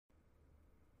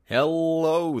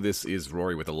Hello, this is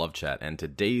Rory with the Love Chat, and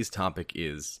today's topic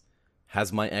is,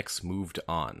 has my ex moved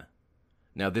on?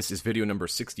 Now, this is video number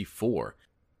 64.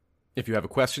 If you have a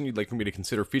question you'd like for me to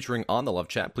consider featuring on the Love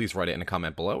Chat, please write it in a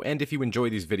comment below, and if you enjoy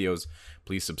these videos,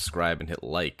 please subscribe and hit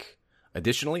like.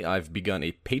 Additionally, I've begun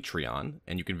a Patreon,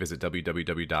 and you can visit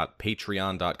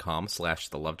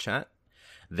www.patreon.com/thelovechat.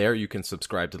 There you can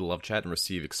subscribe to the Love Chat and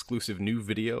receive exclusive new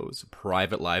videos,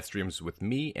 private live streams with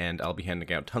me, and I'll be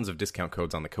handing out tons of discount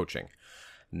codes on the coaching.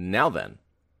 Now then,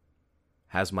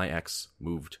 has my ex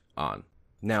moved on?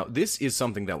 Now, this is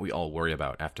something that we all worry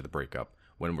about after the breakup,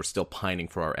 when we're still pining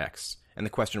for our ex. And the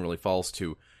question really falls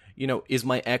to, is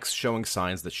my ex showing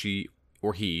signs that she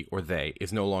or he or they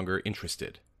is no longer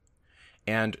interested?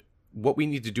 And what we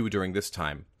need to do during this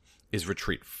time is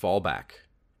retreat, fall back,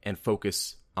 and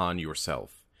focus on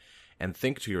yourself. And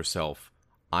think to yourself,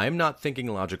 I'm not thinking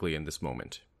logically in this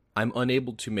moment. I'm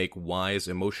unable to make wise,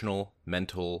 emotional,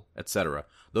 mental, etc.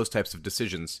 Those types of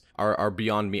decisions are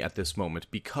beyond me at this moment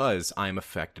because I'm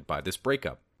affected by this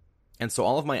breakup. And so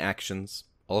all of my actions,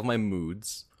 all of my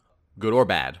moods, good or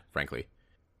bad, frankly,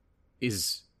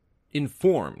 is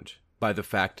informed by the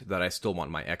fact that I still want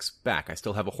my ex back. I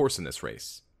still have a horse in this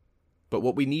race. But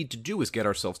what we need to do is get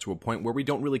ourselves to a point where we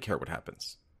don't really care what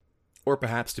happens. Or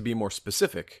perhaps to be more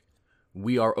specific,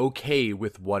 we are okay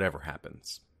with whatever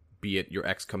happens. Be it your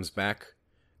ex comes back,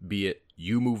 be it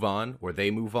you move on or they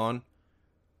move on.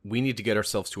 We need to get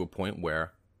ourselves to a point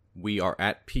where we are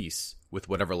at peace with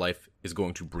whatever life is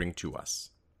going to bring to us.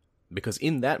 Because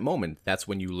in that moment, that's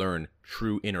when you learn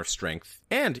true inner strength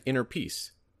and inner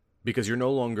peace. Because you're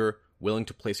no longer willing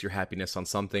to place your happiness on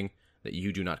something that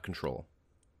you do not control.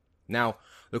 Now,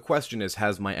 the question is,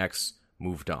 has my ex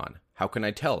moved on? How can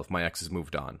I tell if my ex has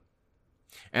moved on?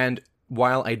 And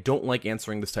while I don't like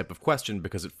answering this type of question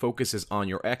because it focuses on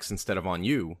your ex instead of on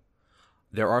you,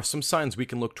 there are some signs we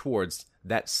can look towards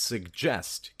that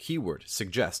suggest, keyword,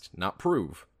 suggest, not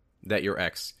prove, that your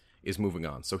ex is moving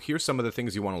on. So here's some of the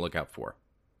things you want to look out for.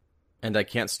 And I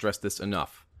can't stress this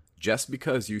enough. Just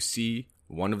because you see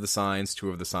one of the signs, two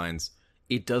of the signs,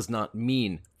 it does not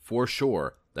mean for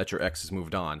sure that your ex has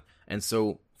moved on. And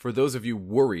so for those of you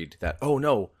worried that, oh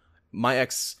no, my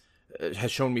ex has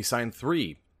shown me sign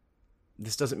 3,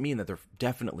 this doesn't mean that they're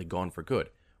definitely gone for good.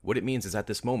 What it means is at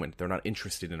this moment, they're not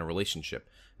interested in a relationship.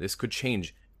 This could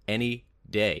change any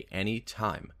day, any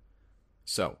time.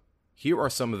 So, here are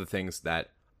some of the things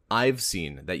that I've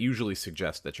seen that usually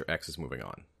suggest that your ex is moving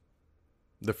on.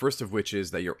 The first of which is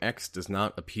that your ex does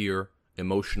not appear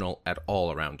emotional at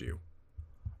all around you.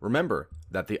 Remember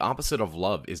that the opposite of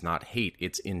love is not hate,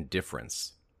 it's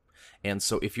indifference. And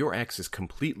so if your ex is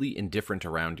completely indifferent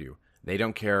around you, they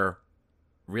don't care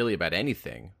really about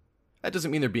anything, that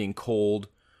doesn't mean they're being cold,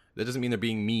 that doesn't mean they're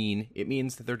being mean, it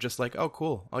means that they're just like, oh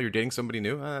cool, oh you're dating somebody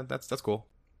new, that's cool.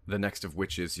 The next of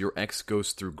which is your ex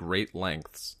goes through great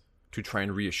lengths to try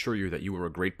and reassure you that you were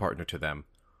a great partner to them,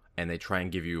 and they try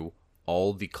and give you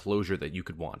all the closure that you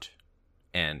could want.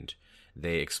 And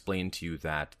they explain to you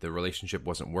that the relationship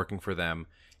wasn't working for them,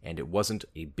 and it wasn't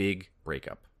a big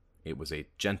breakup. It was a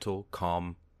gentle,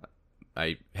 calm,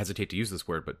 I hesitate to use this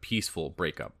word, but peaceful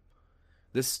breakup.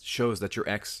 This shows that your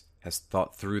ex has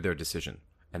thought through their decision,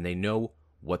 and they know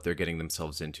what they're getting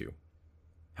themselves into.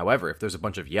 However, if there's a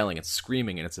bunch of yelling and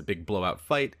screaming and it's a big blowout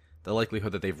fight, the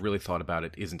likelihood that they've really thought about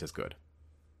it isn't as good.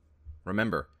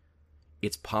 Remember,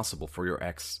 it's possible for your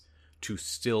ex to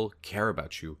still care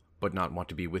about you, but not want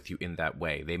to be with you in that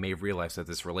way. They may realize that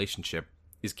this relationship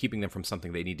is keeping them from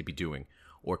something they need to be doing,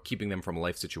 or keeping them from a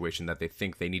life situation that they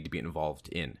think they need to be involved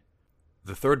in.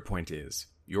 The third point is,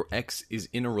 your ex is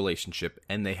in a relationship,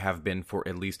 and they have been for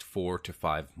at least 4 to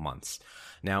 5 months.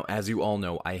 Now, as you all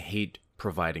know, I hate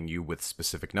providing you with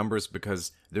specific numbers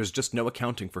because there's just no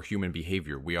accounting for human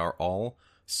behavior. We are all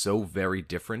so very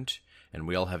different, and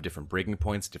we all have different breaking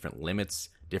points, different limits,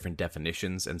 different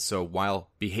definitions, and so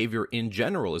while behavior in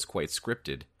general is quite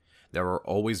scripted, there are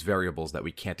always variables that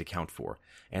we can't account for.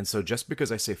 And so just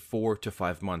because I say 4 to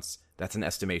 5 months, that's an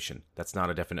estimation. That's not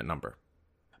a definite number.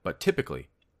 But typically,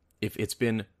 if it's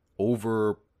been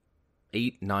over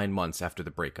 8-9 months after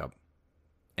the breakup,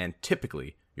 and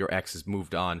typically your ex has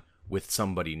moved on with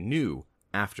somebody new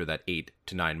after that 8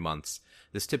 to 9 months,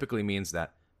 this typically means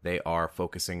that they are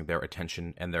focusing their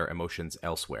attention and their emotions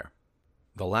elsewhere.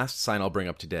 The last sign I'll bring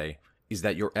up today is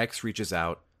that your ex reaches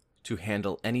out to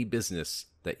handle any business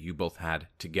that you both had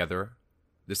together.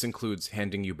 This includes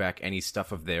handing you back any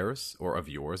stuff of theirs or of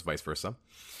yours, vice versa,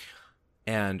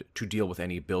 and to deal with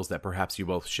any bills that perhaps you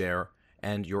both share,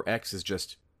 and your ex is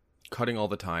just cutting all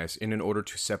the ties in order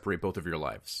to separate both of your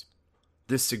lives.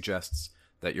 This suggests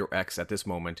that your ex at this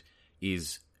moment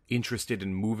is interested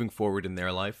in moving forward in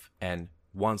their life and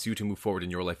wants you to move forward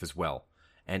in your life as well.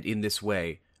 And in this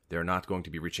way, they're not going to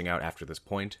be reaching out after this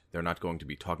point. They're not going to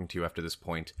be talking to you after this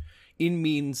point. In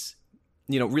means,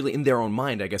 really in their own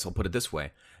mind, I guess I'll put it this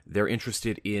way. They're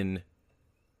interested in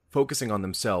focusing on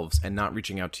themselves and not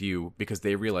reaching out to you because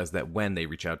they realize that when they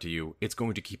reach out to you, it's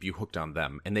going to keep you hooked on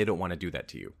them, and they don't want to do that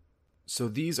to you. So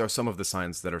these are some of the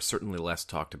signs that are certainly less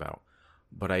talked about.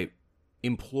 But I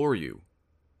implore you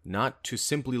not to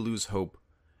simply lose hope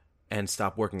and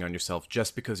stop working on yourself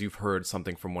just because you've heard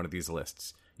something from one of these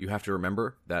lists. You have to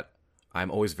remember that I'm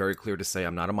always very clear to say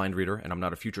I'm not a mind reader and I'm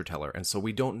not a future teller, and so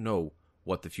we don't know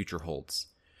what the future holds.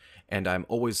 And I'm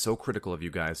always so critical of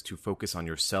you guys to focus on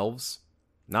yourselves,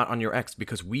 not on your ex,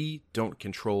 because we don't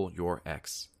control your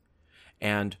ex.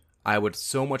 And I would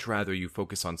so much rather you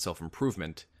focus on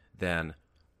self-improvement than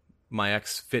my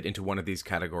ex fit into one of these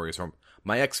categories, or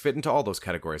my ex fit into all those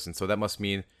categories, and so that must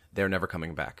mean they're never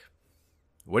coming back.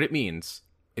 What it means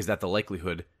is that the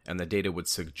likelihood and the data would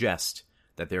suggest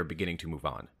that they're beginning to move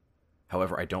on.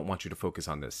 However, I don't want you to focus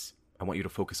on this. I want you to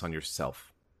focus on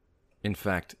yourself. In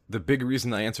fact, the big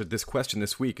reason I answered this question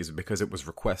this week is because it was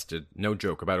requested, no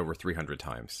joke, about over 300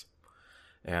 times.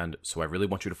 And so I really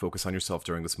want you to focus on yourself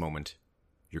during this moment.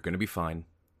 You're going to be fine.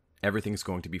 Everything's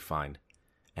going to be fine.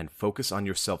 And focus on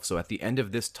yourself so at the end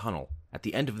of this tunnel, at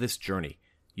the end of this journey,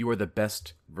 you are the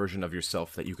best version of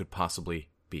yourself that you could possibly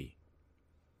be.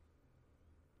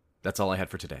 That's all I had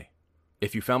for today.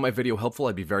 If you found my video helpful,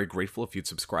 I'd be very grateful if you'd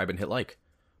subscribe and hit like.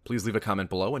 Please leave a comment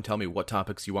below and tell me what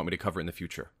topics you want me to cover in the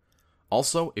future.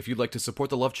 Also, if you'd like to support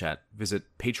The Love Chat, visit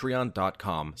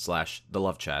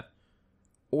patreon.com/thelovechat.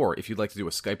 Or if you'd like to do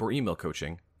a Skype or email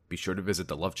coaching, be sure to visit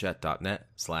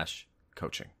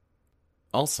thelovechat.net/coaching.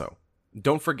 Also,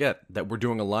 don't forget that we're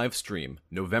doing a live stream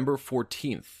November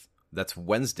 14th. That's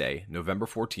Wednesday, November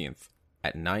 14th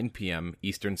at 9 p.m.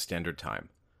 Eastern Standard Time.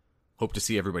 Hope to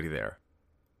see everybody there.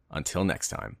 Until next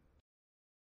time.